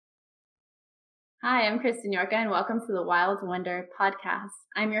Hi, I'm Kristen Yorka, and welcome to the Wild Wonder podcast.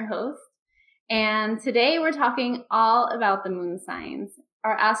 I'm your host, and today we're talking all about the moon signs,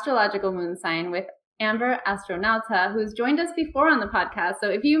 our astrological moon sign, with Amber Astronauta, who's joined us before on the podcast. So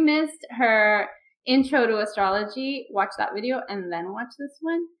if you missed her intro to astrology, watch that video and then watch this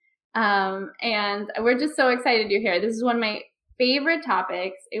one. And we're just so excited you're here. This is one of my favorite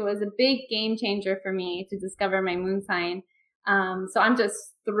topics. It was a big game changer for me to discover my moon sign. So I'm just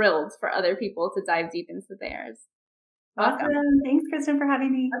thrilled for other people to dive deep into theirs. Welcome. Awesome. Thanks, Kristen, for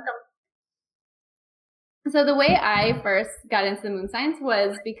having me. Welcome. So the way I first got into the moon signs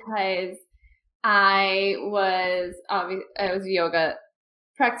was because I was a yoga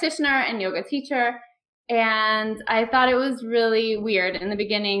practitioner and yoga teacher, and I thought it was really weird in the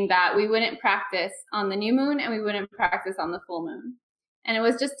beginning that we wouldn't practice on the new moon and we wouldn't practice on the full moon. And it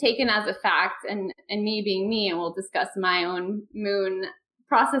was just taken as a fact, and me being me, and we'll discuss my own moon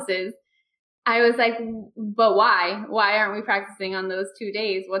processes. I was like, but why? Why aren't we practicing on those 2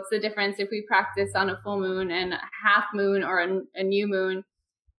 days? What's the difference if we practice on a full moon and a half moon or a new moon?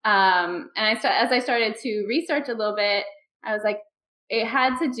 And as I started to research a little bit, I was like, it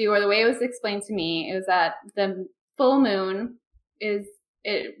had to do, or the way it was explained to me, it was that the full moon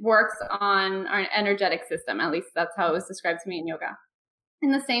it works on our energetic system. At least that's how it was described to me in yoga.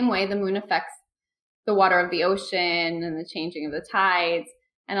 In the same way, the moon affects the water of the ocean and the changing of the tides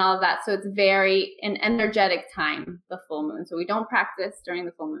and all of that. So it's very an energetic time, the full moon. So we don't practice during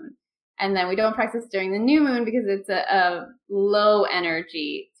the full moon. And then we don't practice during the new moon because it's a low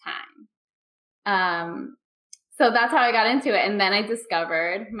energy time. So that's how I got into it. And then I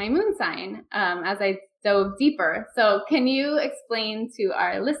discovered my moon sign as I dove deeper. So can you explain to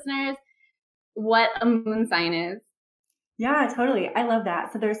our listeners what a moon sign is? Yeah, totally. I love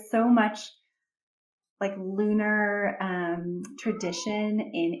that. So there's so much like lunar tradition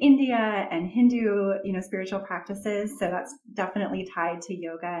in India and Hindu, spiritual practices. So that's definitely tied to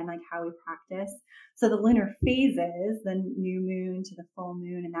yoga and like how we practice. So the lunar phases, the new moon to the full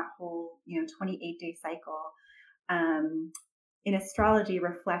moon, and that whole 28-day cycle, in astrology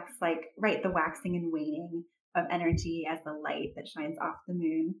reflects the waxing and waning of energy as the light that shines off the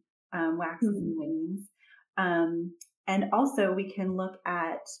moon waxes and wanes. And also we can look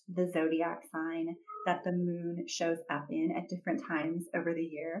at the zodiac sign that the moon shows up in at different times over the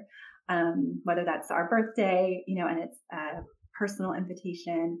year, whether that's our birthday, and it's a personal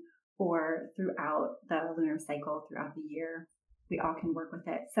invitation, or throughout the lunar cycle throughout the year, we all can work with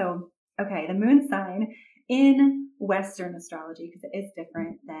it. So, okay, the moon sign in Western astrology, because it is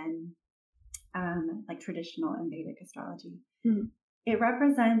different than like traditional and Vedic astrology, it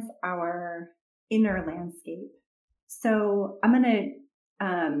represents our inner landscape. So I'm going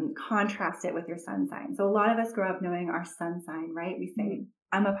to contrast it with your sun sign. So a lot of us grow up knowing our sun sign, right? We say,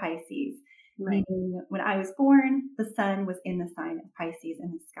 I'm a Pisces. Right. Meaning when I was born, the sun was in the sign of Pisces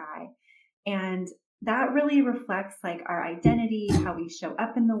in the sky. And that really reflects like our identity, how we show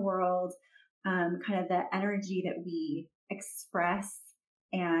up in the world, kind of the energy that we express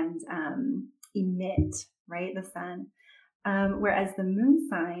and emit, right? The sun. Whereas the moon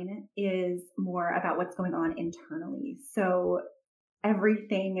sign is more about what's going on internally. So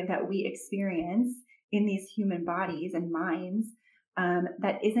everything that we experience in these human bodies and minds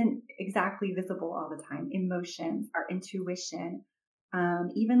that isn't exactly visible all the time, emotions, our intuition,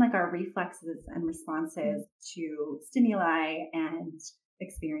 even like our reflexes and responses to stimuli and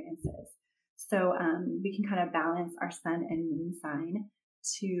experiences. So we can kind of balance our sun and moon sign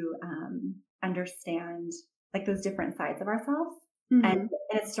to understand like those different sides of ourselves. And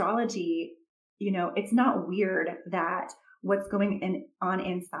in astrology, it's not weird that what's going on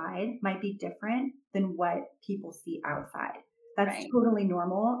inside might be different than what people see outside. That's totally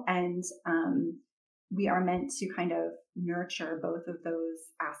normal. And we are meant to kind of nurture both of those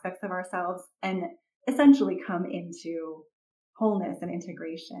aspects of ourselves and essentially come into wholeness and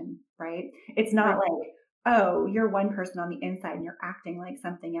integration, right? It's not like, oh, you're one person on the inside and you're acting like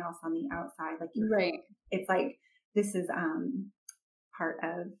something else on the outside. Like you're It's like, this is part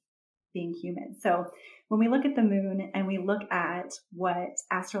of being human. So when we look at the moon and we look at what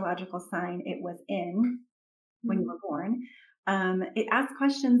astrological sign it was in when you were born, it asks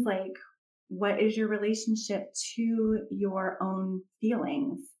questions like, what is your relationship to your own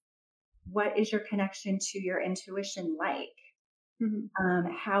feelings? What is your connection to your intuition like?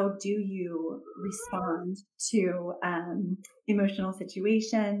 How do you respond to emotional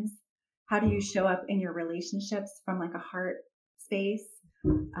situations? How do you show up in your relationships from like a heart space?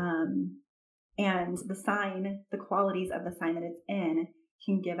 And the sign, the qualities of the sign that it's in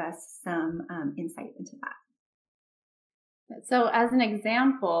can give us some insight into that. So as an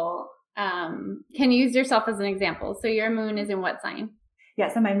example, can you use yourself as an example? So your moon is in what sign? Yeah,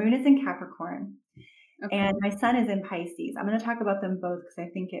 so my moon is in Capricorn Okay. and my sun is in Pisces. I'm going to talk about them both because I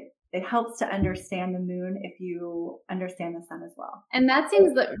think it helps to understand the moon if you understand the sun as well. And that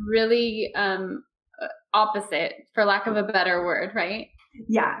seems really opposite, for lack of a better word, right?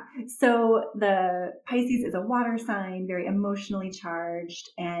 Yeah. So the Pisces is a water sign, very emotionally charged.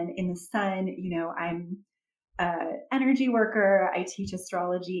 And in the sun, I'm an energy worker. I teach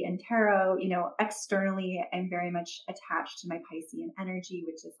astrology and tarot. Externally, I'm very much attached to my Piscean energy,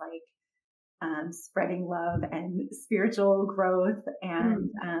 which is like spreading love and spiritual growth. And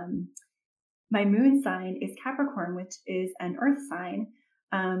my moon sign is Capricorn, which is an earth sign.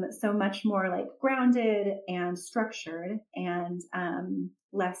 So much more like grounded and structured and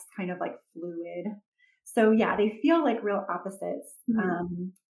less kind of like fluid. So yeah, they feel like real opposites.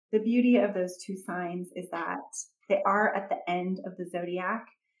 The beauty of those two signs is that they are at the end of the zodiac.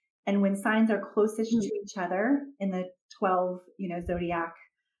 And when signs are closest to each other in the 12, zodiac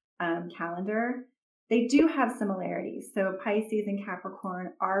calendar, they do have similarities. So Pisces and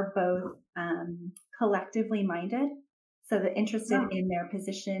Capricorn are both collectively minded. So they're interested in their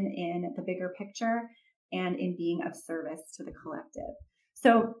position in the bigger picture and in being of service to the collective.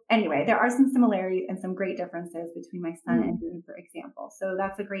 So anyway, there are some similarities and some great differences between my sun and moon, for example. So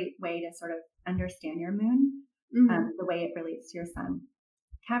that's a great way to sort of understand your moon, the way it relates to your sun.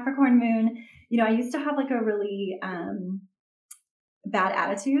 Capricorn moon, I used to have like a really bad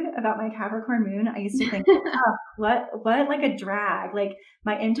attitude about my Capricorn moon. I used to think, oh, what like a drag. Like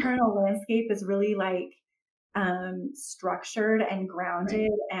my internal landscape is really like structured and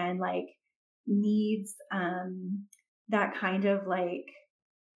grounded and like needs that kind of like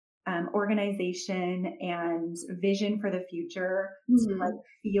organization and vision for the future to like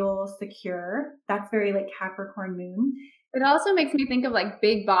feel secure. That's very like Capricorn moon. It also makes me think of like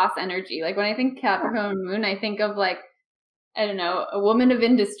big boss energy. Like when I think Capricorn moon, I think of like, I don't know, a woman of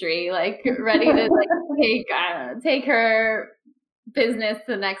industry, like ready to like take her business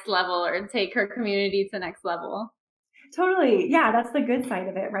to the next level or take her community to the next level. Totally. Yeah, that's the good side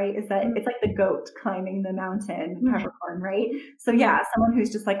of it, right? Is that it's like the goat climbing the mountain, Capricorn, right? So yeah, someone who's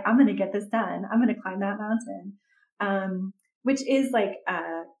just like, I'm going to get this done. I'm going to climb that mountain, which is like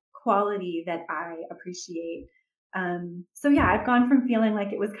a quality that I appreciate. So yeah, I've gone from feeling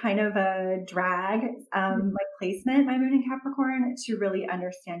like it was kind of a drag, like placement, my moon in Capricorn, to really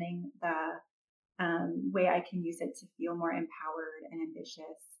understanding the way I can use it to feel more empowered and ambitious.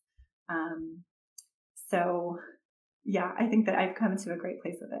 So yeah, I think that I've come to a great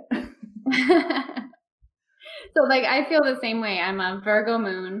place with it. So like, I feel the same way. I'm a Virgo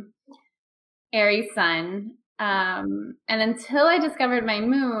moon, Aries sun. And until I discovered my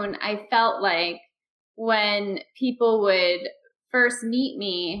moon, I felt like when people would first meet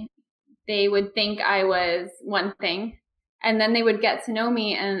me, they would think I was one thing, and then they would get to know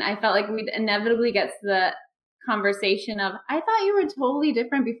me, and I felt like we'd inevitably get to the conversation of, I thought you were totally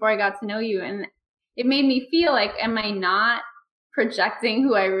different before I got to know you. And it made me feel like, am I not projecting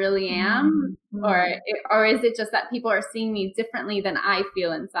who I really am? Or is it just that people are seeing me differently than I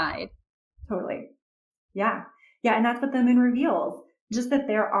feel inside? Totally. Yeah. Yeah. And that's what the moon reveals. Just that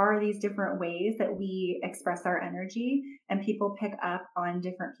there are these different ways that we express our energy, and people pick up on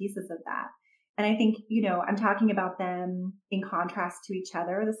different pieces of that. And I think, I'm talking about them in contrast to each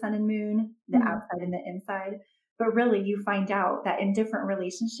other, the sun and moon, the outside and the inside. But really, you find out that in different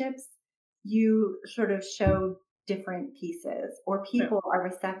relationships, you sort of show different pieces, or people are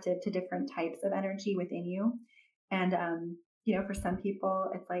receptive to different types of energy within you. And, for some people,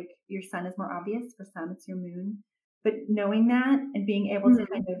 it's like your sun is more obvious. For some, it's your moon. But knowing that and being able to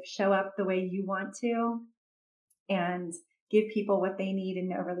kind of show up the way you want to and give people what they need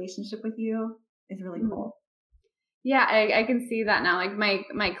in a relationship with you is really cool. Yeah, I can see that now. Like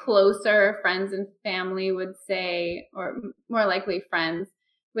my closer friends and family would say, or more likely friends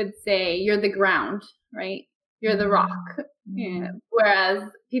would say, you're the ground, right? You're the rock. Yeah. Whereas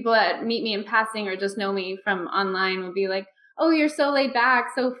people that meet me in passing or just know me from online would be like, oh, you're so laid back,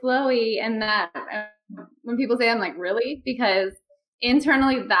 so flowy. And that when people say, I'm like, really? Because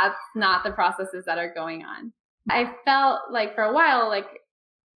internally, that's not the processes that are going on. I felt like for a while, like,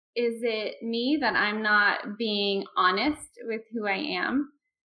 is it me that I'm not being honest with who I am?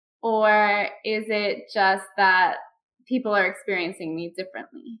 Or is it just that people are experiencing me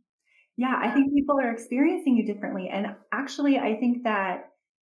differently? Yeah, I think people are experiencing you differently. And actually, I think that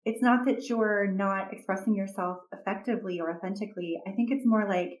it's not that you're not expressing yourself effectively or authentically. I think it's more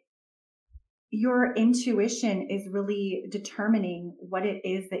like your intuition is really determining what it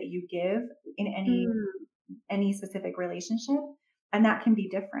is that you give in any specific relationship. And that can be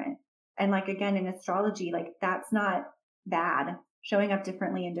different. And like, again, in astrology, like that's not bad. Showing up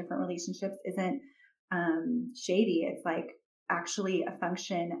differently in different relationships isn't shady. It's like actually a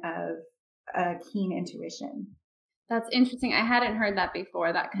function of a keen intuition. That's interesting. I hadn't heard that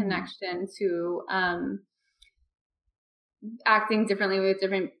before, that Mm. connection to acting differently with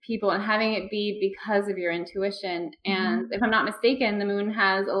different people and having it be because of your intuition. And Mhm. if I'm not mistaken, the moon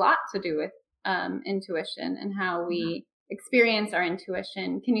has a lot to do with intuition and how Yeah. we experience our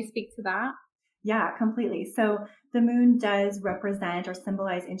intuition. Can you speak to that? Yeah, completely. So the moon does represent or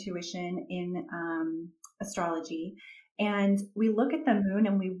symbolize intuition in astrology. And we look at the moon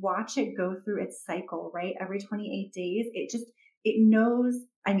and we watch it go through its cycle, right? Every 28 days, it knows.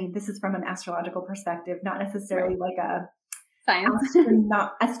 I mean, this is from an astrological perspective, not Right. necessarily like a Science.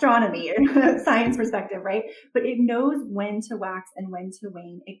 astronomy or science perspective, right? But it knows when to wax and when to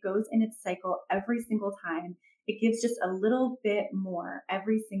wane. It goes in its cycle every single time. It gives just a little bit more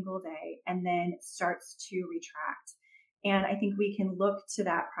every single day and then starts to retract. And I think we can look to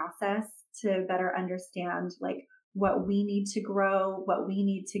that process to better understand like what we need to grow, what we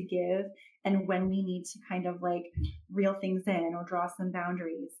need to give, and when we need to kind of like reel things in or draw some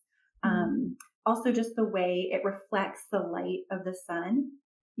boundaries. Mhm. Also, just the way it reflects the light of the sun.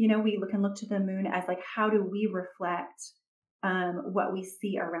 You know, we can look to the moon as like, how do we reflect what we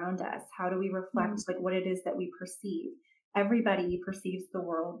see around us? How do we reflect Mhm. like what it is that we perceive? Everybody perceives the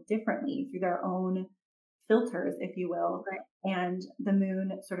world differently through their own filters, if you will. Right. And the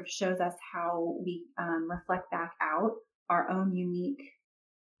moon sort of shows us how we reflect back out our own unique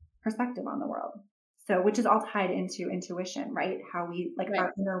perspective on the world. So, which is all tied into intuition, right? How we like Right.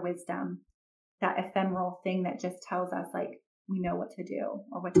 our inner wisdom, that ephemeral thing that just tells us like we know what to do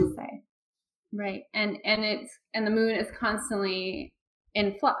or what to say. Right. And the moon is constantly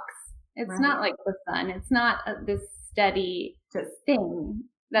in flux. It's Right. not like the sun. It's not this steady Just thing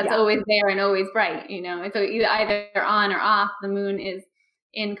that's yeah, always there and always bright. It's either on or off. The moon is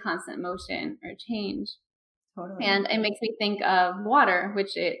in constant motion or change, totally. and it makes me think of water,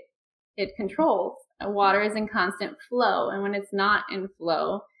 which it controls. Water is in constant flow, and when it's not in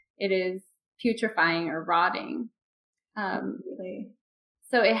flow, it is putrefying or rotting. Um, Completely.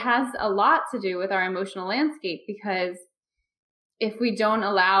 so it has a lot to do with our emotional landscape, because if we don't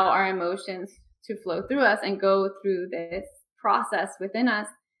allow our emotions to flow through us and go through this process within us,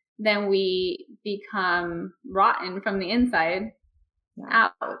 then we become rotten from the inside Yeah.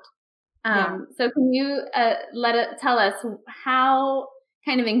 out. Yeah. So can you tell us how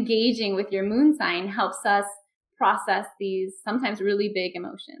kind of engaging with your moon sign helps us process these sometimes really big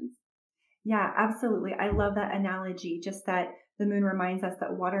emotions? Yeah, absolutely. I love that analogy. Just that the moon reminds us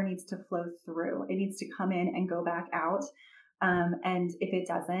that water needs to flow through. It needs to come in and go back out. And if it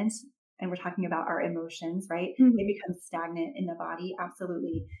doesn't, and we're talking about our emotions, right? It Mhm. becomes stagnant in the body.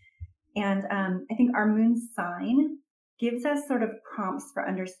 Absolutely. And I think our moon sign gives us sort of prompts for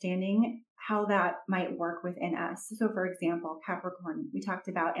understanding how that might work within us. So, for example, Capricorn, we talked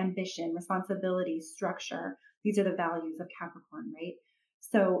about ambition, responsibility, structure. These are the values of Capricorn, right?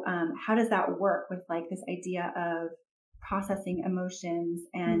 So, how does that work with like this idea of processing emotions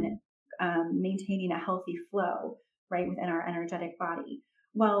and Mhm. maintaining a healthy flow, right, within our energetic body?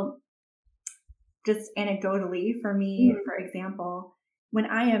 Well, just anecdotally for me, Mhm. for example, when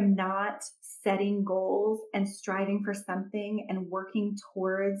I am not setting goals and striving for something and working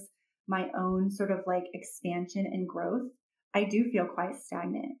towards my own sort of like expansion and growth, I do feel quite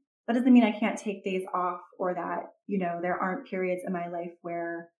stagnant. That doesn't mean I can't take days off or that, there aren't periods in my life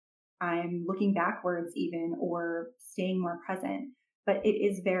where I'm looking backwards even or staying more present. But it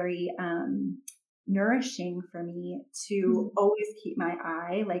is very nourishing for me to Mhm. always keep my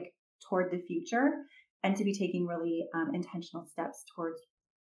eye like toward the future and to be taking really intentional steps towards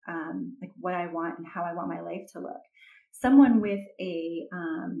like what I want and how I want my life to look. Someone with a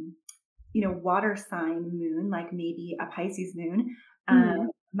water sign moon, like maybe a Pisces moon, um, Mhm.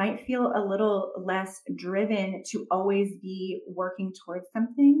 might feel a little less driven to always be working towards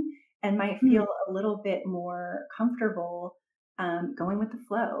something and might Mhm. feel a little bit more comfortable going with the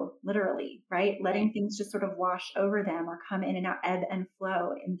flow, literally, right? Right. Letting things just sort of wash over them or come in and out, ebb and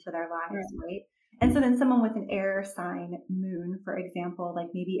flow into their lives, Right. right? And so then someone with an air sign moon, for example, like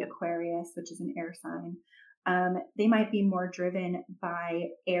maybe Aquarius, which is an air sign, they might be more driven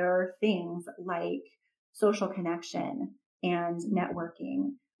by air things like social connection and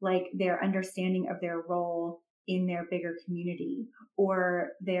networking, like their understanding of their role in their bigger community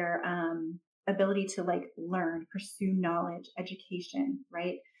or their ability to like learn, pursue knowledge, education,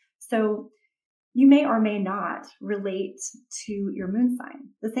 right? So you may or may not relate to your moon sign.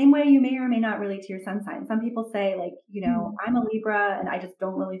 The same way you may or may not relate to your sun sign. Some people say, like, Mm. I'm a Libra and I just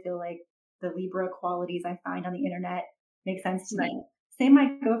don't really feel like the Libra qualities I find on the internet make sense to Right. me. Same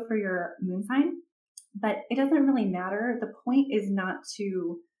might go for your moon sign, but it doesn't really matter. The point is not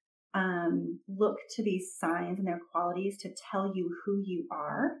to look to these signs and their qualities to tell you who you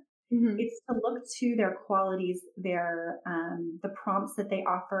are. Hmm. It's to look to their qualities, the prompts that they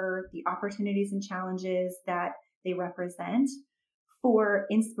offer, the opportunities and challenges that they represent for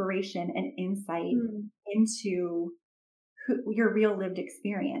inspiration and insight Mm. into your real lived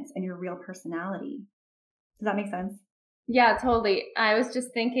experience and your real personality. Does that make sense? Yeah, totally. I was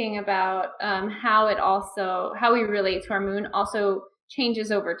just thinking about how we relate to our moon also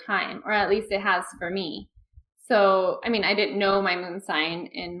changes over time, or at least it has for me. So, I mean, I didn't know my moon sign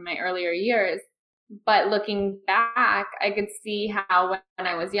in my earlier years, but looking back, I could see how when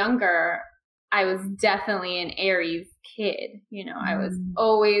I was younger, I was definitely an Aries kid. I was Mm.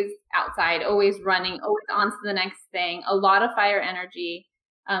 always outside, always running, always on to the next thing, a lot of fire energy,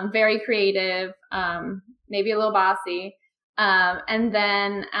 very creative, maybe a little bossy. And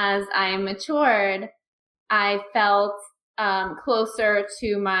then as I matured, I felt closer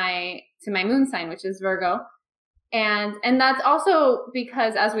to my moon sign, which is Virgo. And that's also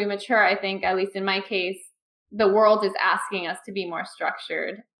because as we mature, I think, at least in my case, the world is asking us to be more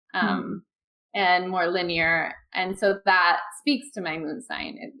structured, Mm. and more linear. And so that speaks to my moon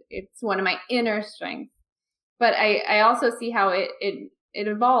sign. It's one of my inner strengths. But I also see how it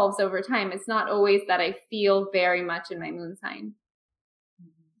evolves over time. It's not always that I feel very much in my moon sign.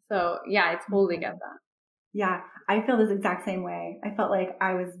 So yeah, I totally get that. Yeah, I feel this exact same way. I felt like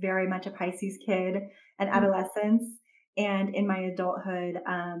I was very much a Pisces kid and Mm. adolescence, and in my adulthood,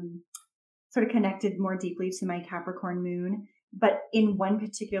 sort of connected more deeply to my Capricorn moon, but in one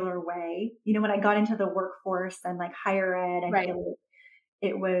particular way. When I got into the workforce and like higher ed, I Right. feel like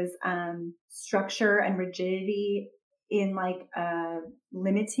it was structure and rigidity in like a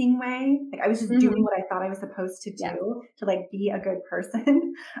limiting way. Like I was just doing Hmm. what I thought I was supposed to Yes. do to like be a good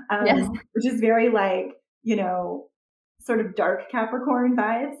person, Yes. which is very like, you know, sort of dark Capricorn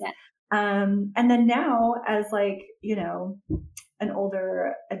vibes. Yeah. And then now, as like, an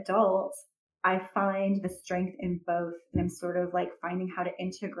older adult, I find the strength in both. And I'm sort of like finding how to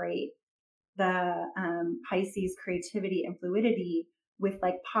integrate the Pisces creativity and fluidity with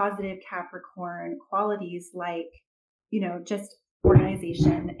like positive Capricorn qualities like, just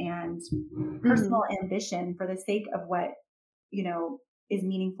organization and personal Hmm. ambition for the sake of what, you know, is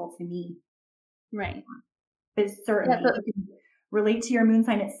meaningful to me. Right. But Yeah. certainly you can relate to your moon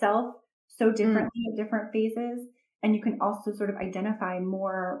sign itself so Mm. differently at different phases. And you can also sort of identify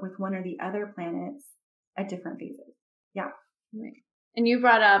more with one or the other planets at different phases. Yeah. Right. And you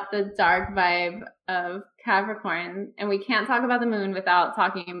brought up the dark vibe of Capricorn, and we can't talk about the moon without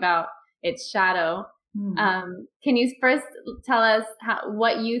talking about its shadow. Hmm. Can you first tell us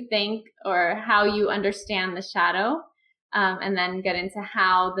what you think or how you understand the shadow, and then get into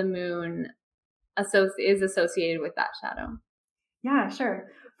how the moon is associated with that shadow? Yeah, sure.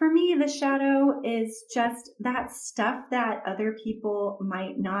 For me, the shadow is just that stuff that other people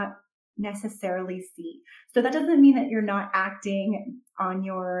might not necessarily see. So that doesn't mean that you're not acting on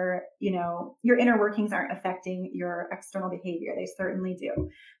your inner workings aren't affecting your external behavior. They certainly do.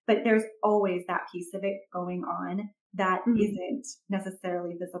 But there's always that piece of it going on that Mm. isn't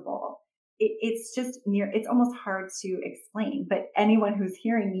necessarily visible. It's almost hard to explain, but anyone who's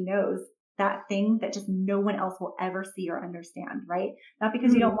hearing me knows that thing that just no one else will ever see or understand, right? Not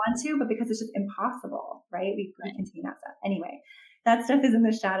because you don't Mm. want to, but because it's just impossible, right? We Right. contain that stuff. Anyway, that stuff is in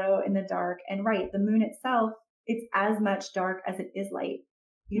the shadow, in the dark. And right, the moon itself, it's as much dark as it is light,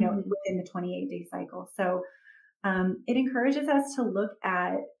 Hmm. within the 28-day cycle. So it encourages us to look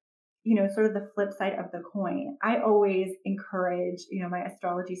at, sort of the flip side of the coin. I always encourage, my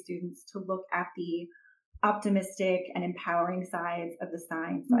astrology students to look at the optimistic and empowering sides of the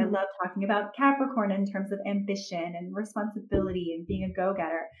sign. So I Mm. love talking about Capricorn in terms of ambition and responsibility and being a go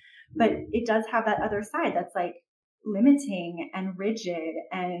getter. But it does have that other side that's like limiting and rigid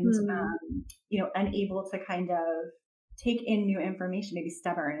and, Mm. unable to kind of take in new information. Maybe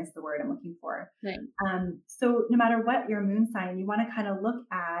stubborn is the word I'm looking for. Right. So no matter what your moon sign, you want to kind of look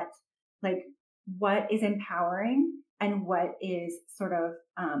at like what is empowering and what is sort of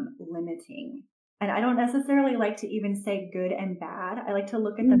limiting. And I don't necessarily like to even say good and bad. I like to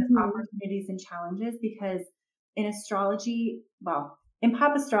look at them as Hmm. opportunities and challenges because in astrology, well, in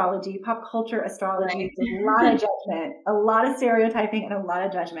pop astrology, pop culture astrology, Right. there's a lot of judgment, a lot of stereotyping, and a lot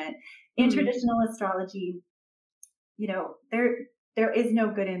of judgment. In Mm. traditional astrology, there there is no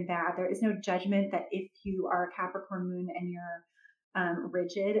good and bad. There is no judgment that if you are a Capricorn moon and you're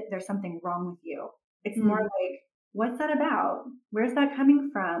rigid, there's something wrong with you. It's more Mm. like, what's that about? Where's that coming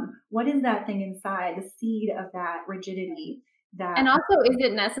from? What is that thing inside, the seed of that rigidity? And That also, is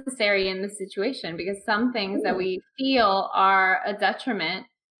it necessary in the situation? Because some things that we feel are a detriment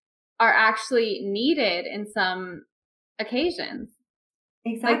are actually needed in some occasions.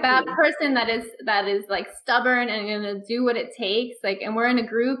 exactly. Like that person that is like stubborn and gonna do what it takes, like, and we're in a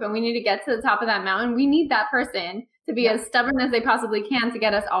group and we need to get to the top of that mountain. We need that person to be as stubborn as they possibly can to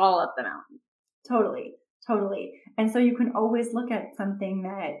get us all up the mountain. Totally, totally. And so you can always look at something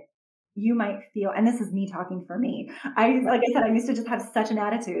that you might feel, and this is me talking for me. Like I said, I used to just have such an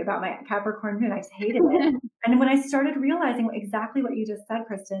attitude about my Capricorn moon. I just hated it. And when I started realizing exactly what you just said,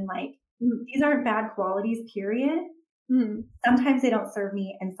 Kristen, like these aren't bad qualities, period. Sometimes they don't serve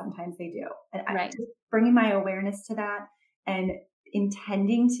me and sometimes they do. And Right. just bringing my awareness to that and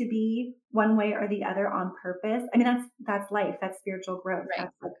intending to be one way or the other on purpose. I mean, that's life. That's spiritual growth. Right.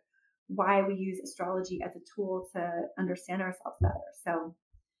 That's like why we use astrology as a tool to understand ourselves better. So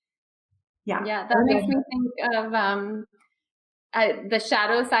yeah. Yeah, that makes me think of the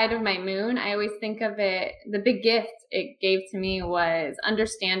shadow side of my moon. I always think of it, the big gift it gave to me was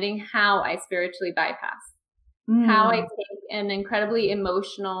understanding how I spiritually bypass. How I take an incredibly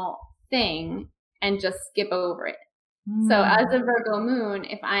emotional thing and just skip over it. So as a Virgo moon,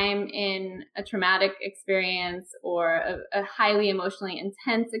 if I'm in a traumatic experience or a highly emotionally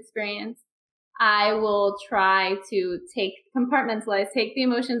intense experience, I will try to compartmentalize, take the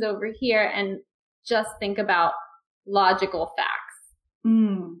emotions over here and just think about logical facts.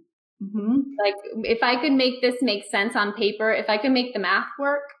 Like if I could make this make sense on paper, if I could make the math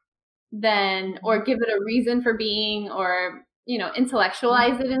work, then, or give it a reason for being, or,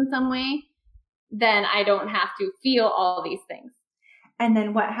 intellectualize it in some way, then I don't have to feel all these things. And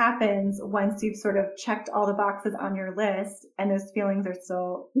then what happens once you've sort of checked all the boxes on your list and those feelings are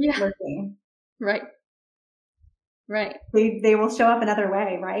still lurking? Right. They will show up another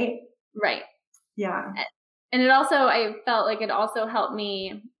way, right? Right. Yeah. And I felt like it also helped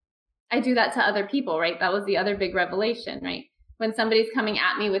me. I do that to other people, right? That was the other big revelation, right? When somebody's coming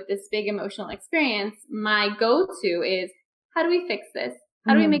at me with this big emotional experience, my go-to is, how do we fix this?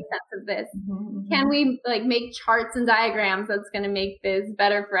 How do we make sense of this? Can we make charts and diagrams that's going to make this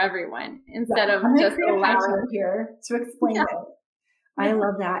better for everyone instead of just allowing here to explain it? I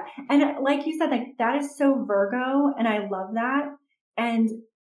love that. And like you said, that is so Virgo, and I love that. And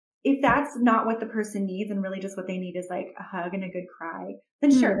if that's not what the person needs and really just what they need is like a hug and a good cry,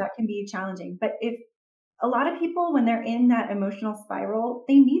 then sure, that can be challenging. But if a lot of people, when they're in that emotional spiral,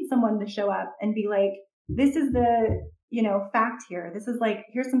 they need someone to show up and be like, this is the, fact here. This is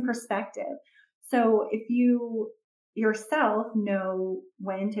here's some perspective. So if you yourself know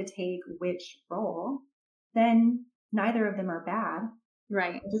when to take which role, then neither of them are bad.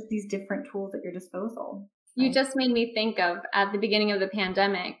 Right. Just these different tools at your disposal. You just made me think of at the beginning of the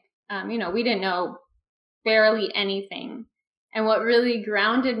pandemic, we didn't know barely anything. And what really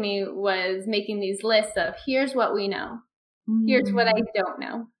grounded me was making these lists of here's what we know. Here's what I don't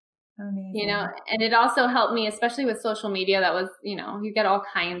know. Amazing. And it also helped me, especially with social media. That was, you get all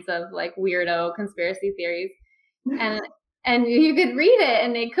kinds of weirdo conspiracy theories and you could read it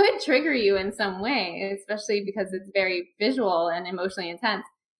and it could trigger you in some way, especially because it's very visual and emotionally intense.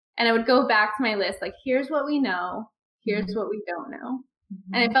 And I would go back to my list, here's what we know. Here's what we don't know.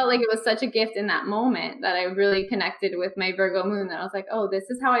 And I felt like it was such a gift in that moment that I really connected with my Virgo moon, that I was like, oh, this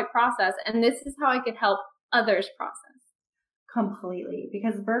is how I process. And this is how I could help others process. Completely.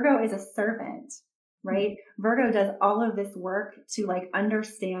 Because Virgo is a servant, right? Virgo does all of this work to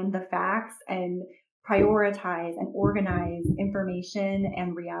understand the facts and prioritize and organize information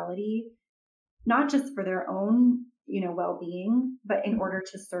and reality, not just for their own, well-being, but in order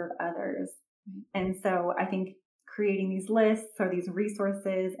to serve others. And so I think creating these lists or these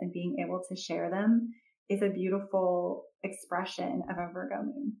resources and being able to share them is a beautiful expression of a Virgo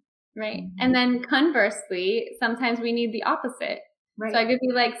moon. Right. And then conversely, sometimes we need the opposite. Right. So I could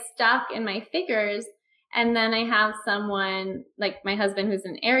be stuck in my figures, and then I have someone like my husband who's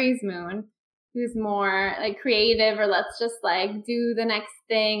an Aries moon, who's more creative, or let's just do the next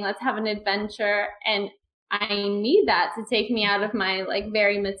thing. Let's have an adventure. And I need that to take me out of my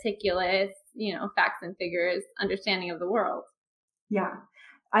very meticulous, facts and figures understanding of the world. Yeah.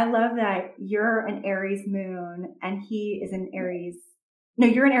 I love that you're an Aries moon and he is an Aries. No,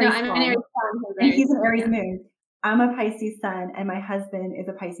 you're an Aries sun. I'm an Aries sun. And he's an Aries moon. I'm a Pisces sun and my husband is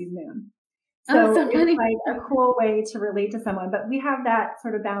a Pisces moon. So it's funny. A cool way to relate to someone, but we have that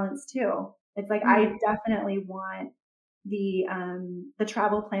sort of balance too. It's I definitely want the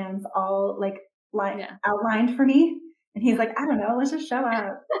travel plans all like Yeah. outlined for me. And he's like, I don't know, let's just show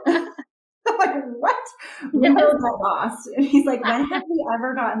up. I'm like, what? When Yes. will I get lost? And he's like, when have we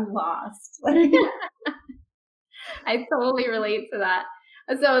ever gotten lost? Like, I totally relate to that.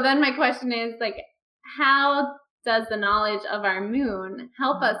 So then my question is like, how does the knowledge of our moon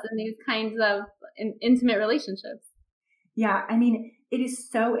help us in these kinds of intimate relationships? yeah, I mean, it is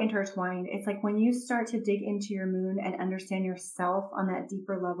so intertwined. It's like when you start to dig into your moon and understand yourself on that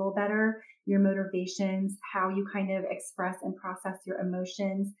deeper level better, your motivations, how you kind of express and process your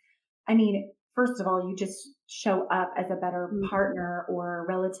emotions. I mean, first of all, you just show up as a better partner or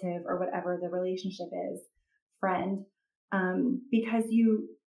relative or whatever the relationship is, friend, because you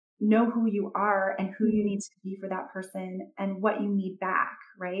know who you are and who you need to be for that person and what you need back,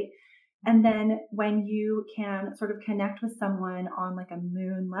 right? And then when you can sort of connect with someone on like a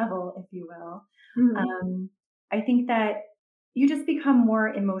moon level, if you will, I think that you just become more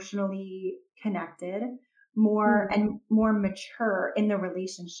emotionally connected, more and more mature in the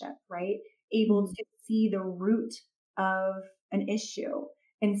relationship, right? Able to see the root of an issue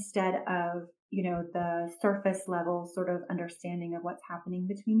instead of, the surface level sort of understanding of what's happening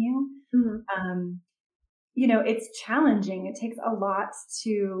between you. Um, it's challenging. It takes a lot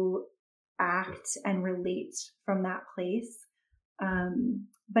to act and relate from that place.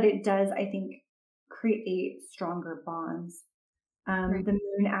 But it does, I think, create stronger bonds. The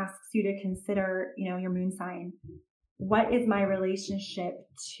moon asks you to consider, your moon sign. What is my relationship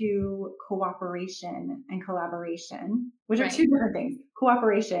to cooperation and collaboration, which are two different things.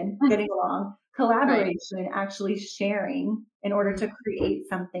 Cooperation, getting along, collaboration, actually sharing in order to create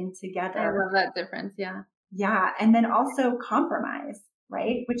something together. I love that difference. Yeah. Yeah. And then also compromise,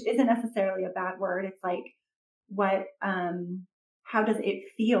 right? Which isn't necessarily a bad word. It's like, how does it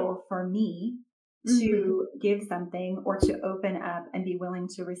feel for me to give something or to open up and be willing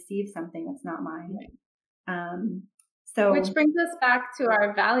to receive something that's not mine? Which brings us back to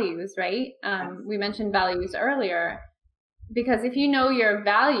our values, right? We mentioned values earlier, because if you know your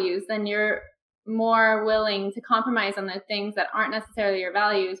values, then you're more willing to compromise on the things that aren't necessarily your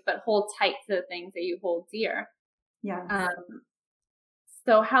values, but hold tight to the things that you hold dear. Yeah.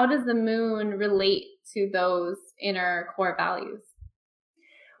 So how does the moon relate to those inner core values?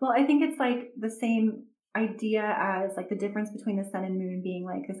 Well, I think it's like the same idea as like the difference between the sun and moon being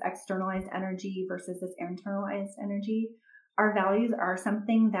like this externalized energy versus this internalized energy. Our values are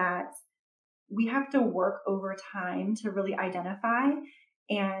something that we have to work over time to really identify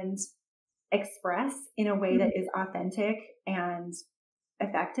and express in a way that is authentic and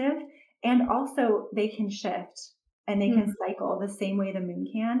effective. And also they can shift and they can cycle the same way the moon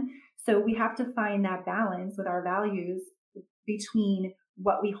can. So we have to find that balance with our values between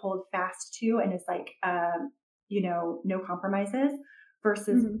what we hold fast to and is like, no compromises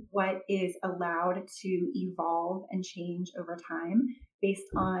versus what is allowed to evolve and change over time based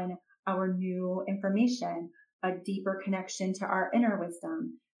on our new information, a deeper connection to our inner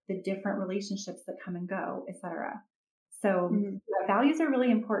wisdom, the different relationships that come and go, etc. So values are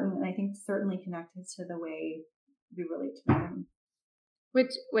really important, and I think certainly connected to the way we relate to them.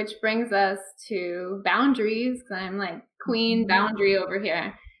 Which brings us to boundaries. I'm like queen boundary over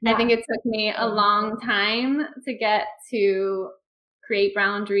here. Yeah. I think it took me a long time to get to create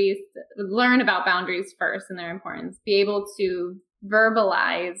boundaries, learn about boundaries first and their importance, be able to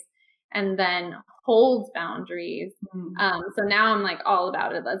verbalize and then hold boundaries. So now I'm like all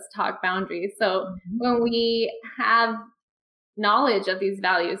about it. Let's talk boundaries. So when we have knowledge of these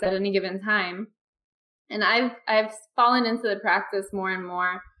values at any given time, and I've fallen into the practice more and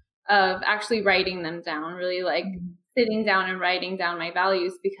more of actually writing them down, really like sitting down and writing down my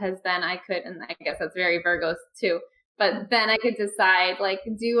values, because then I could, and I guess that's very Virgo too, but then I could decide like,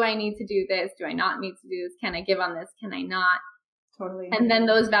 do I need to do this? Do I not need to do this? Can I give on this? Can I not? Totally. And then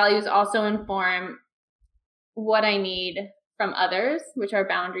those values also inform what I need from others, which are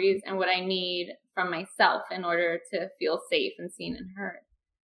boundaries, and what I need from myself in order to feel safe and seen and heard.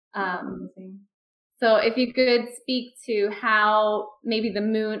 So if you could speak to how maybe the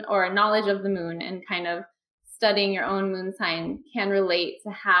moon or a knowledge of the moon and kind of studying your own moon sign can relate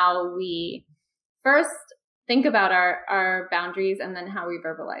to how we first think about our boundaries and then how we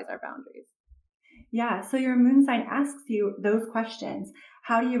verbalize our boundaries. Yeah. So your moon sign asks you those questions.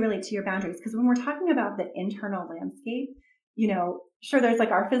 How do you relate to your boundaries? Because when we're talking about the internal landscape, sure, there's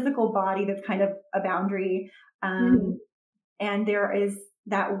like our physical body that's kind of a boundary. And there is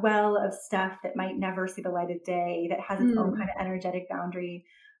that well of stuff that might never see the light of day, that has its own kind of energetic boundary.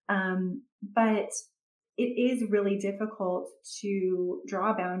 But it is really difficult to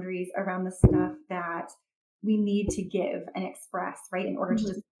draw boundaries around the stuff that we need to give and express, right, in order to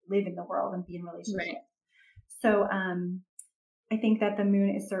just live in the world and be in relationship. Right. So I think that the moon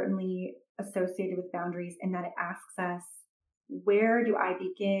is certainly associated with boundaries in that it asks us, where do I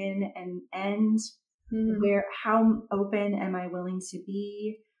begin and end? How open am I willing to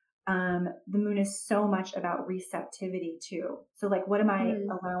be? The moon is so much about receptivity too. So like, what am I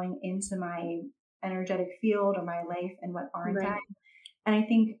allowing into my energetic field or my life, and what aren't I? And I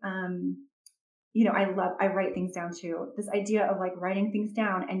think, I write things down too. This idea of like writing things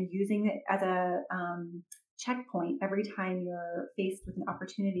down and using it as a checkpoint every time you're faced with an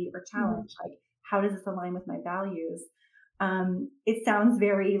opportunity or challenge. Like, how does this align with my values? It sounds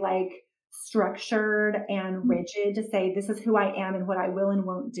very like structured and rigid to say this is who I am and what I will and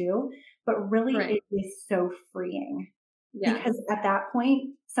won't do, but really it is so freeing. Yeah. Because at that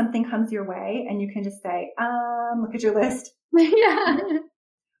point, something comes your way and you can just say, look at your list. Yeah.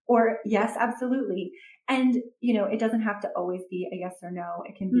 Or yes, absolutely. And, it doesn't have to always be a yes or no.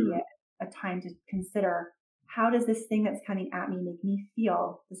 It can be a time to consider, how does this thing that's coming at me make me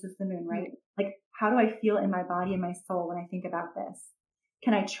feel? This is the moon, right? Like, how do I feel in my body and my soul when I think about this?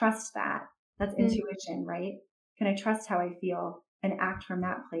 Can I trust that? That's intuition, right? Can I trust how I feel and act from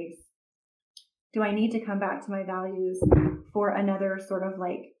that place? Do I need to come back to my values for another sort of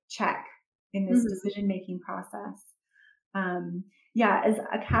like check in this decision-making process? As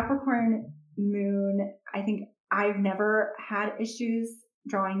a Capricorn moon, I think I've never had issues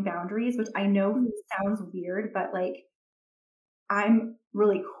drawing boundaries, which I know sounds weird, but like, I'm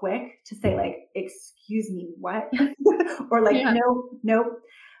really quick to say like, excuse me, what? Or like, nope.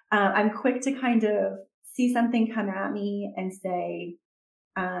 I'm quick to kind of see something come at me and say,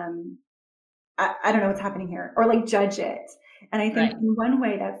 I don't know what's happening here, or like judge it. And I think in one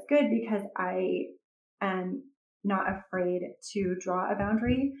way that's good, because I am not afraid to draw a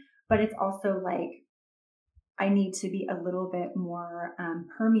boundary, but it's also like, I need to be a little bit more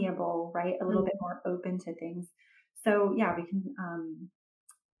permeable, right? A little bit more open to things. So yeah, we can,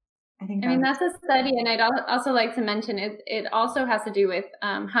 I think that's a study. And I'd also like to mention it also has to do with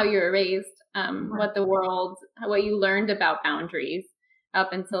how you were raised, what you learned about boundaries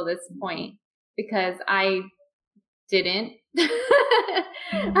up until this point, because I didn't.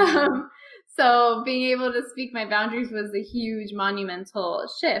 So being able to speak my boundaries was a huge monumental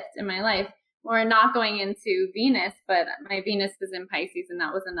shift in my life. We're not going into Venus, but my Venus is in Pisces, and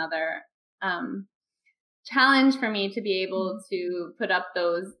that was another challenge for me to be able to put up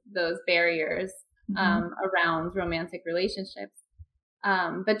those barriers around romantic relationships.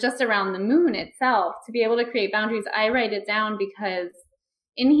 But just around the moon itself, to be able to create boundaries, I write it down because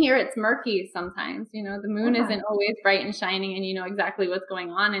in here it's murky sometimes. The moon isn't always bright and shining and you know exactly what's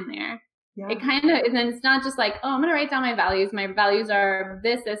going on in there. Yeah. It kind of, and then it's not just like, I'm going to write down my values. My values are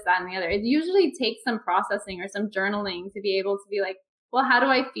this, that, and the other. It usually takes some processing or some journaling to be able to be like, well, how do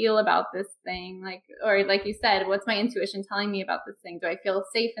I feel about this thing? Like, or like you said, what's my intuition telling me about this thing? Do I feel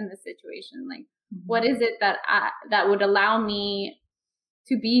safe in this situation? Like, what is it that would allow me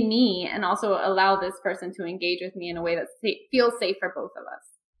to be me and also allow this person to engage with me in a way that feels safe for both of us?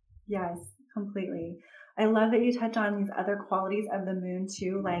 Yes, completely. I love that you touch on these other qualities of the moon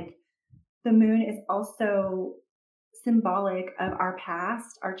too. Like, the moon is also symbolic of our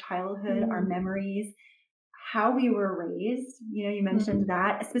past, our childhood, our memories, how we were raised. You mentioned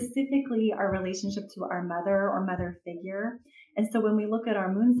that, specifically our relationship to our mother or mother figure. And so when we look at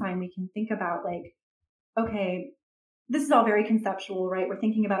our moon sign, we can think about like, okay, this is all very conceptual, right? We're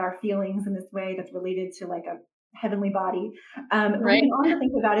thinking about our feelings in this way that's related to like a heavenly body. But we can also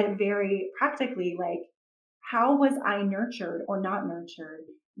think about it very practically, like, how was I nurtured or not nurtured?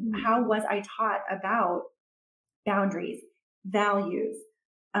 How was I taught about boundaries, values,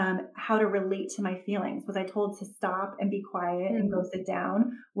 how to relate to my feelings? Was I told to stop and be quiet and go sit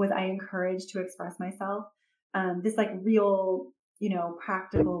down? Was I encouraged to express myself? This like real,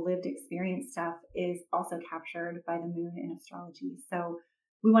 practical lived experience stuff is also captured by the moon in astrology. So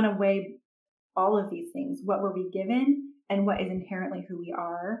we want to weigh all of these things. What were we given and what is inherently who we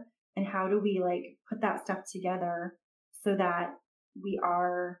are? And how do we like put that stuff together so that we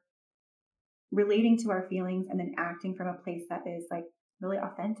are relating to our feelings and then acting from a place that is like really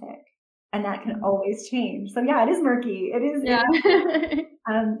authentic, and that can always change. So yeah, it is murky. It is,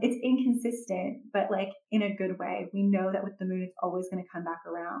 it's inconsistent, but like in a good way. We know that with the moon, it's always going to come back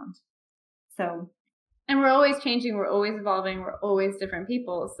around. So, and we're always changing. We're always evolving. We're always different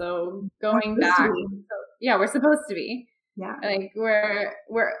people. So going back, we're supposed to be. Yeah. Like we're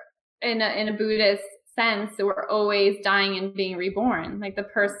in a Buddhist sense, we're always dying and being reborn. Like the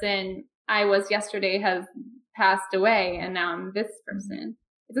person I was yesterday has passed away and now I'm this person.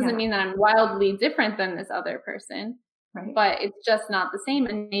 It doesn't mean that I'm wildly different than this other person, right. but it's just not the same.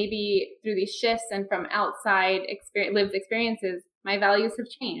 And maybe through these shifts and from outside lived experiences, my values have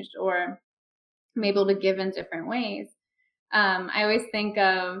changed, or I'm able to give in different ways. I always think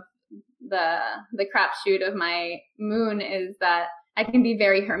of the crapshoot of my moon is that I can be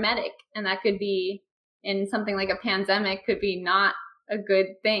very hermetic, and that could be in something like a pandemic could be not a good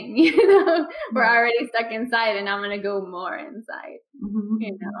thing. We're already stuck inside, and I'm going to go more inside,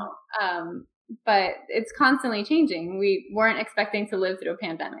 but it's constantly changing. We weren't expecting to live through a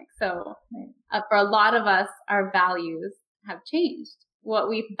pandemic. So for a lot of us, our values have changed. What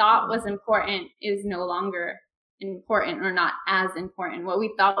we thought was important is no longer important, or not as important. What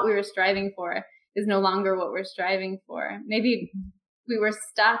we thought we were striving for is no longer what we're striving for. Maybe we were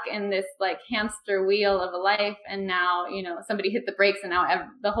stuck in this like hamster wheel of a life, and now, somebody hit the brakes, and now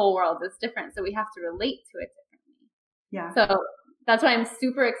the whole world is different. So we have to relate to it differently. Yeah. So that's why I'm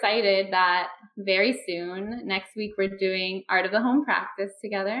super excited that very soon, next week, we're doing Art of the Home practice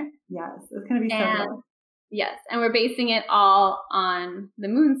together. Yes, it's going to be so good. Yes, and we're basing it all on the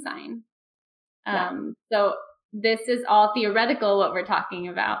moon sign. So this is all theoretical, what we're talking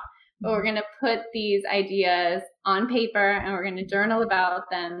about, but we're going to put these ideas on paper, and we're going to journal about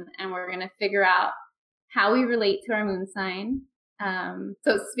them, and we're going to figure out how we relate to our moon sign.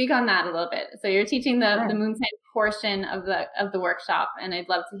 So speak on that a little bit. So you're teaching the moon sign portion of the workshop, and I'd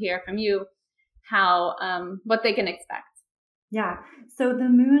love to hear from you how what they can expect. Yeah. So the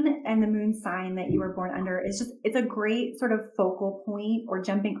moon and the moon sign that you were born under it's a great sort of focal point or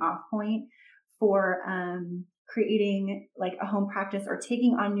jumping off point for creating like a home practice or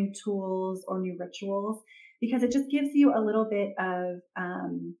taking on new tools or new rituals, because it just gives you a little bit of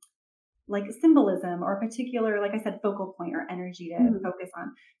like symbolism or a particular, like I said, focal point or energy to focus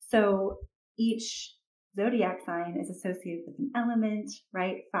on. So each zodiac sign is associated with an element,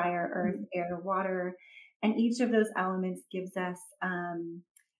 right? Fire, earth, air, water. And each of those elements gives us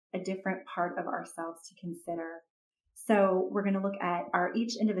a different part of ourselves to consider. So we're going to look at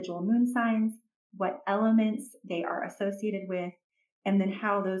each individual moon signs, what elements they are associated with, and then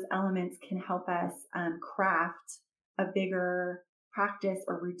how those elements can help us craft a bigger practice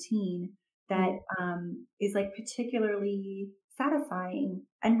or routine that is like particularly satisfying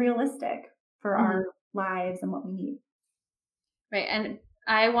and realistic for our lives and what we need. Right. And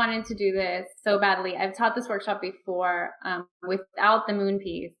I wanted to do this so badly. I've taught this workshop before without the moon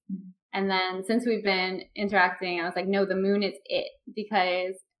piece. And then since we've been interacting, I was like, no, the moon is it.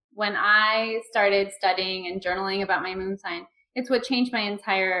 Because when I started studying and journaling about my moon sign, it's what changed my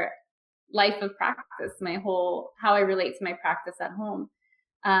entire life of practice, how I relate to my practice at home.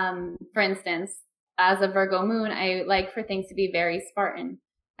 For instance, as a Virgo moon, I like for things to be very Spartan.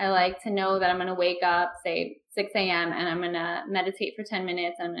 I like to know that I'm going to wake up, say 6 a.m., and I'm going to meditate for 10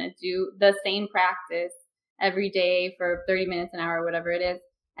 minutes. And I'm going to do the same practice every day for 30 minutes, an hour, whatever it is.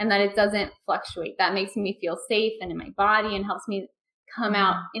 And that it doesn't fluctuate. That makes me feel safe and in my body, and helps me come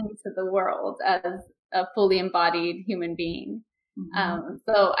out into the world as a fully embodied human being.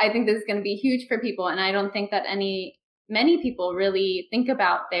 So I think this is going to be huge for people. And I don't think that many people really think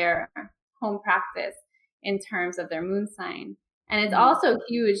about their home practice in terms of their moon sign. And it's also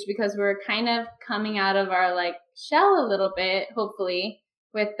huge because we're kind of coming out of our like shell a little bit, hopefully,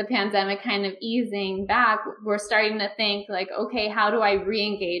 with the pandemic kind of easing back. We're starting to think like, okay, how do I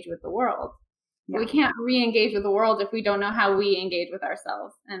re-engage with the world? Yeah. We can't re-engage with the world if we don't know how we engage with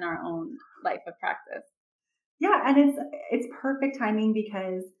ourselves and our own life of practice. Yeah, and it's perfect timing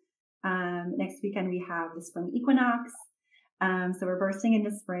because next weekend we have the spring equinox. So we're bursting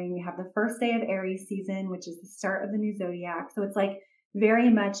into spring. We have the first day of Aries season, which is the start of the new zodiac. So it's like very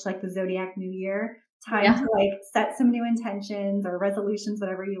much like the zodiac new year, time to like set some new intentions or resolutions,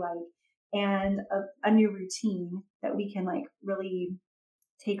 whatever you like, and a new routine that we can like really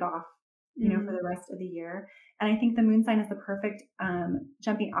take off, for the rest of the year. And I think the moon sign is the perfect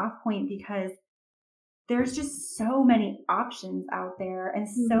jumping off point because there's just so many options out there and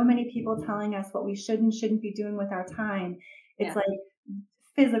so many people telling us what we should and shouldn't be doing with our time. It's like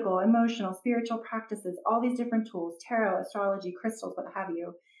physical, emotional, spiritual practices, all these different tools, tarot, astrology, crystals, what have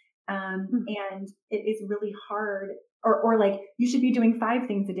you. And it is really hard, or like you should be doing 5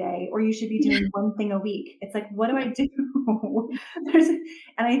 things a day, or you should be doing 1 thing a week. It's like, what do I do?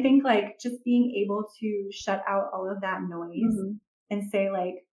 And I think like just being able to shut out all of that noise and say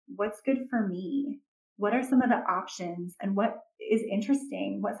like, what's good for me? What are some of the options, and what is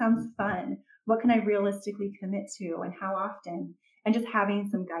interesting? What sounds fun? What can I realistically commit to, and how often? And just having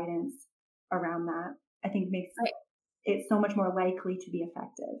some guidance around that, I think makes it so much more likely to be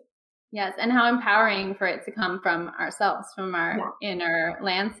effective. Yes. And how empowering for it to come from ourselves, from our inner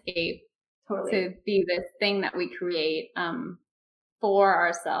landscape, to be this thing that we create for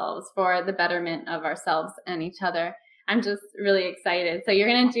ourselves, for the betterment of ourselves and each other. I'm just really excited. So you're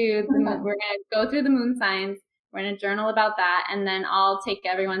going to do we're going to go through the moon signs. We're going to journal about that. And then I'll take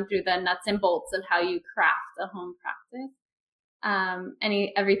everyone through the nuts and bolts of how you craft a home practice.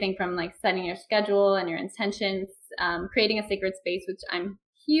 Everything from like setting your schedule and your intentions, creating a sacred space, which I'm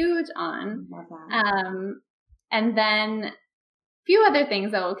huge on. And then a few other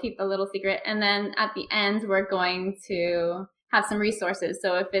things that we'll keep a little secret. And then at the end, we're going to have some resources.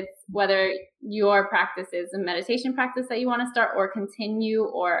 So if it's whether your practice is a meditation practice that you want to start or continue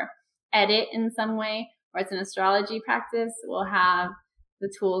or edit in some way, or it's an astrology practice, we'll have the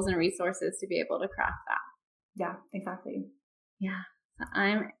tools and resources to be able to craft that. Yeah, exactly. Yeah. So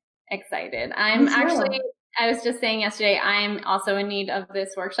I'm excited. I was just saying yesterday, I'm also in need of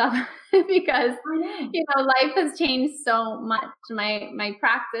this workshop because, life has changed so much. My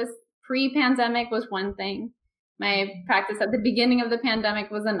practice pre-pandemic was one thing. My practice at the beginning of the pandemic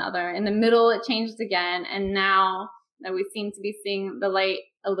was another. In the middle, it changed again. And now that we seem to be seeing the light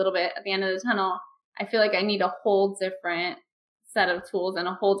a little bit at the end of the tunnel, I feel like I need a whole different set of tools and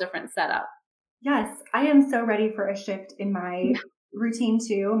a whole different setup. Yes, I am so ready for a shift in my routine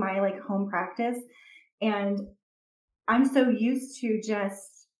too, my like home practice. And I'm so used to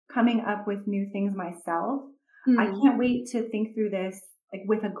just coming up with new things myself. I can't wait to think through this like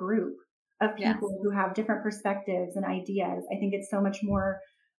with a group of people who have different perspectives and ideas. I think it's so much more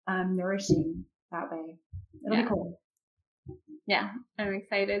nourishing that way. It'll be cool. Yeah, I'm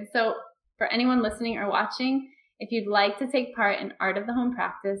excited. So for anyone listening or watching, if you'd like to take part in Art of the Home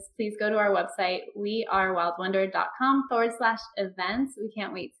Practice, please go to our website, wearewildwonder.com/events. We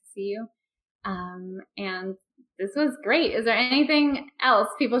can't wait to see you. And this was great. Is there anything else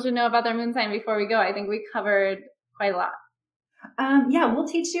people should know about their moon sign before we go? I think we covered quite a lot. We'll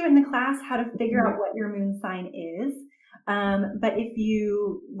teach you in the class how to figure out what your moon sign is. But if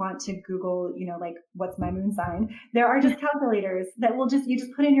you want to Google, like what's my moon sign, there are just calculators that you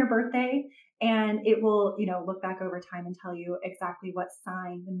just put in your birthday and it will, look back over time and tell you exactly what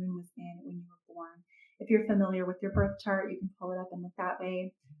sign the moon was in when you were born. If you're familiar with your birth chart, you can pull it up and look that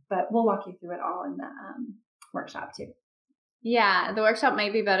way, but we'll walk you through it all in the workshop too. Yeah, the workshop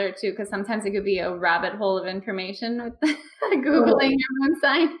might be better too, because sometimes it could be a rabbit hole of information with Googling your moon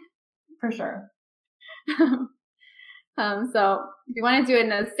sign. For sure. So if you want to do it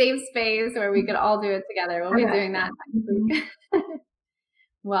in a safe space where we could all do it together, we'll be doing that next week.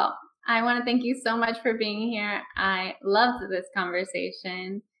 Well, I want to thank you so much for being here. I loved this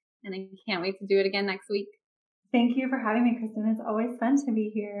conversation and I can't wait to do it again next week. Thank you for having me, Kristen. It's always fun to be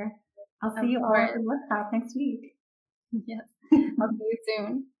here. I'll see you all at the workshop next week. Yes. I'll see you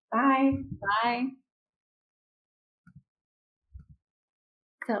soon. Bye. Bye.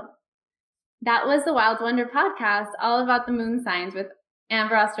 So that was the Wild Wonder podcast, all about the moon signs with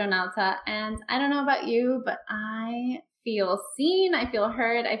Amber Astronauta. And I don't know about you, but I feel seen, I feel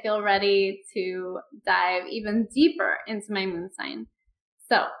heard, I feel ready to dive even deeper into my moon sign.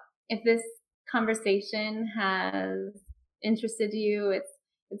 So if this conversation has interested you, it's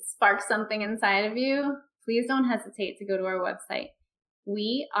sparked something inside of you, please don't hesitate to go to our website,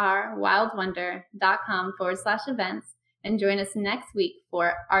 wearewildwonder.com/events, and join us next week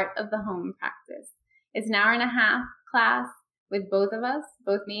for Art of the Home Practice. It's an 1.5 hour class with both of us,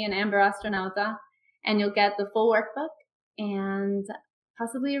 both me and Amber Astronauta, and you'll get the full workbook and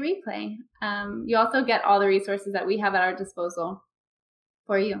possibly a replay. You also get all the resources that we have at our disposal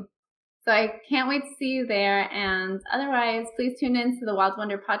for you. So I can't wait to see you there. And otherwise, please tune in to the Wild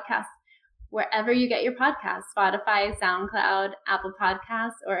Wonder podcast wherever you get your podcasts, Spotify, SoundCloud, Apple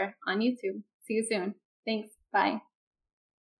Podcasts, or on YouTube. See you soon. Thanks. Bye.